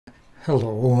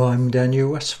Hello, I'm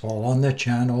Daniel Westfall on the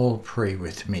channel Pray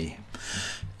With Me.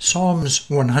 Psalms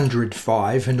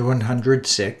 105 and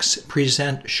 106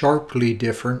 present sharply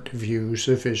different views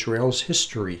of Israel's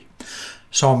history.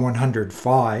 Psalm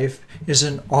 105 is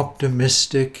an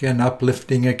optimistic and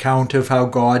uplifting account of how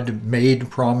God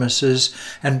made promises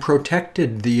and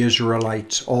protected the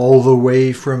Israelites all the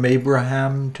way from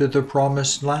Abraham to the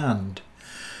Promised Land.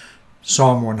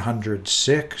 Psalm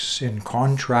 106, in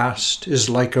contrast, is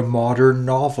like a modern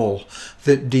novel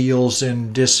that deals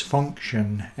in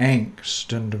dysfunction,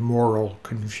 angst, and moral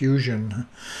confusion.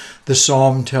 The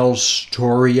psalm tells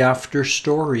story after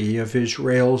story of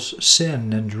Israel's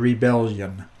sin and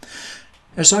rebellion.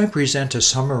 As I present a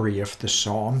summary of the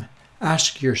psalm,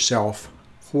 ask yourself,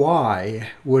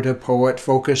 why would a poet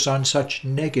focus on such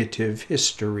negative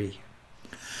history?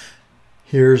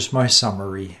 Here's my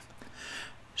summary.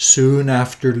 Soon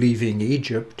after leaving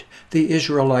Egypt, the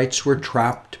Israelites were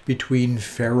trapped between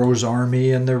Pharaoh's army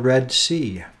and the Red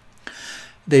Sea.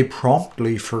 They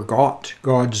promptly forgot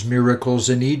God's miracles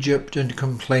in Egypt and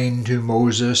complained to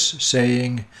Moses,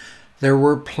 saying, "There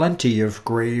were plenty of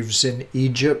graves in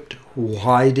Egypt.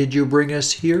 Why did you bring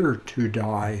us here to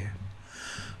die?"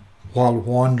 While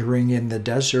wandering in the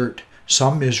desert,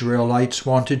 some Israelites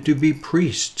wanted to be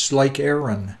priests like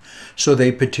Aaron, so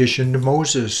they petitioned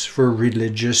Moses for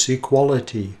religious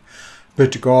equality.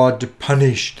 But God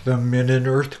punished them in an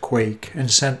earthquake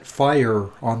and sent fire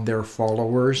on their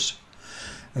followers.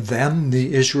 Then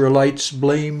the Israelites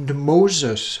blamed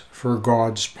Moses for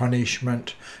God's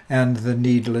punishment and the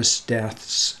needless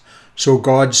deaths. So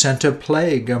God sent a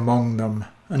plague among them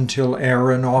until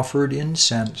Aaron offered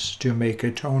incense to make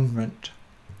atonement.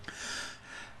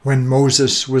 When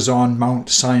Moses was on Mount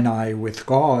Sinai with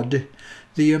God,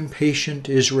 the impatient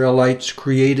Israelites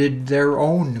created their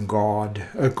own god,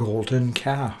 a golden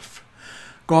calf.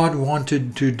 God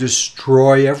wanted to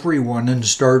destroy everyone and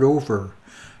start over,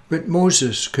 but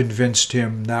Moses convinced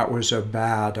him that was a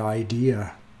bad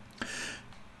idea.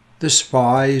 The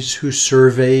spies who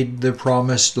surveyed the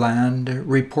Promised Land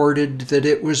reported that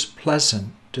it was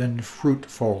pleasant and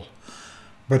fruitful.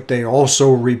 But they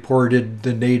also reported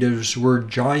the natives were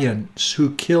giants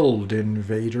who killed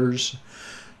invaders.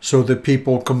 So the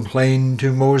people complained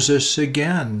to Moses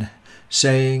again,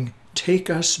 saying, "Take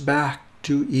us back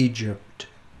to Egypt."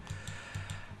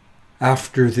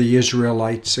 After the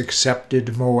Israelites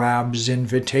accepted Moab's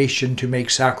invitation to make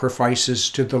sacrifices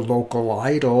to the local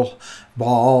idol,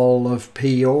 Baal of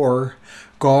Peor,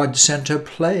 God sent a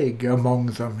plague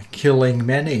among them, killing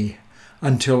many,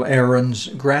 until Aaron's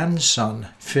grandson,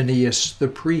 Phinehas the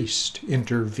priest,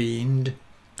 intervened.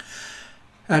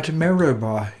 At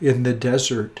Meribah in the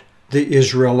desert, the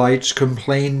Israelites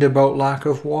complained about lack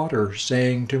of water,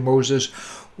 saying to Moses,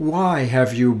 "Why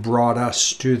have you brought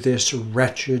us to this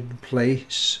wretched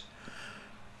place?"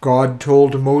 God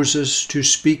told Moses to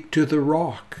speak to the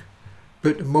rock.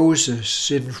 But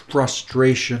Moses, in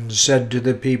frustration, said to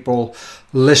the people,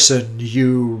 "Listen,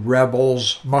 you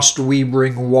rebels, must we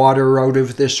bring water out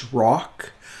of this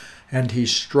rock?" And he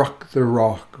struck the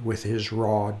rock with his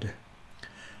rod.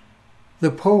 The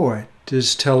poet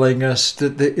is telling us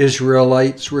that the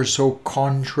Israelites were so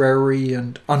contrary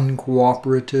and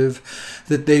uncooperative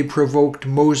that they provoked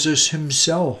Moses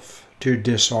himself to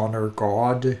dishonor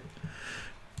God.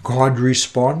 God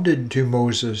responded to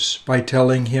Moses by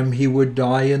telling him he would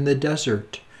die in the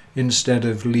desert instead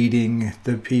of leading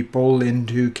the people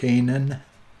into Canaan.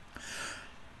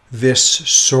 This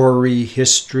sorry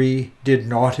history did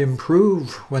not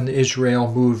improve when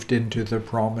Israel moved into the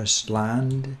Promised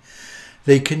Land.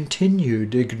 They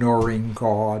continued ignoring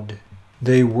God.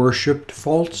 They worshipped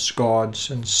false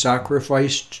gods and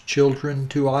sacrificed children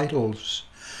to idols.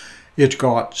 It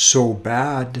got so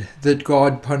bad that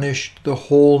God punished the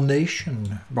whole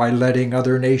nation by letting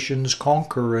other nations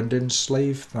conquer and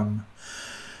enslave them.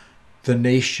 The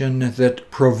nation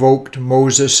that provoked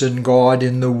Moses and God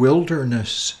in the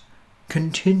wilderness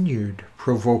continued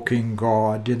provoking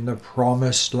God in the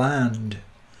Promised Land.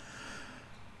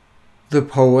 The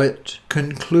poet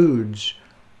concludes,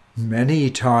 "Many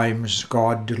times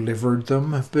God delivered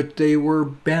them, but they were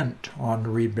bent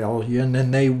on rebellion,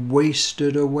 and they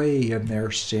wasted away in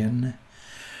their sin.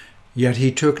 Yet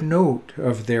he took note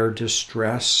of their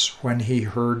distress when he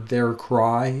heard their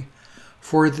cry.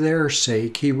 For their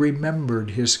sake he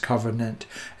remembered his covenant,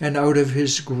 and out of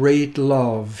his great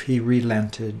love he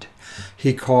relented.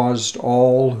 He caused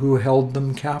all who held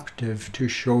them captive to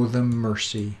show them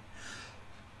mercy."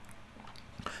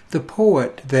 The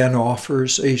poet then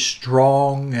offers a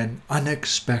strong and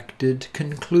unexpected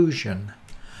conclusion,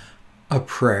 a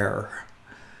prayer.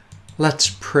 Let's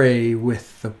pray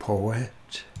with the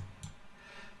poet.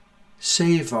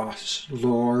 Save us,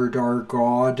 Lord our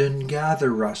God, and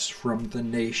gather us from the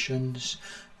nations,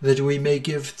 that we may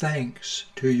give thanks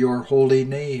to your holy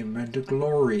name and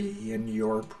glory in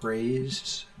your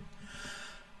praise.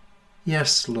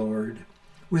 Yes, Lord,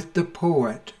 with the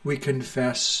poet we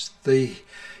confess the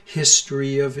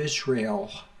history of Israel,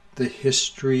 the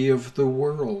history of the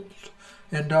world,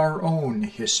 and our own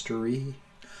history.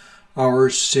 Our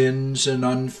sins and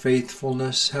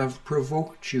unfaithfulness have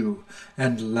provoked you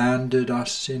and landed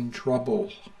us in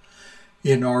trouble.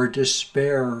 In our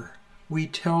despair, we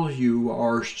tell you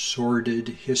our sordid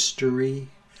history.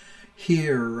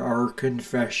 Hear our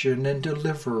confession and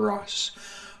deliver us,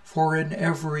 for in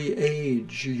every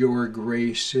age your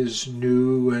grace is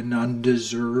new and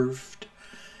undeserved.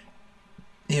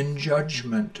 In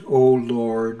judgment, O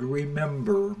Lord,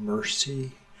 remember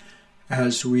mercy.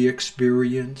 As we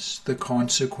experience the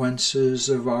consequences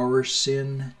of our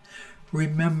sin,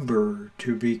 remember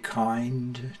to be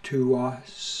kind to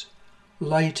us.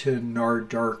 Lighten our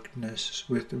darkness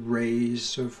with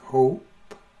rays of hope.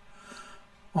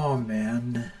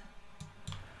 Amen.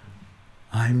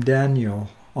 I'm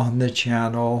Daniel on the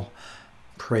channel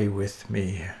Pray With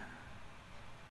Me.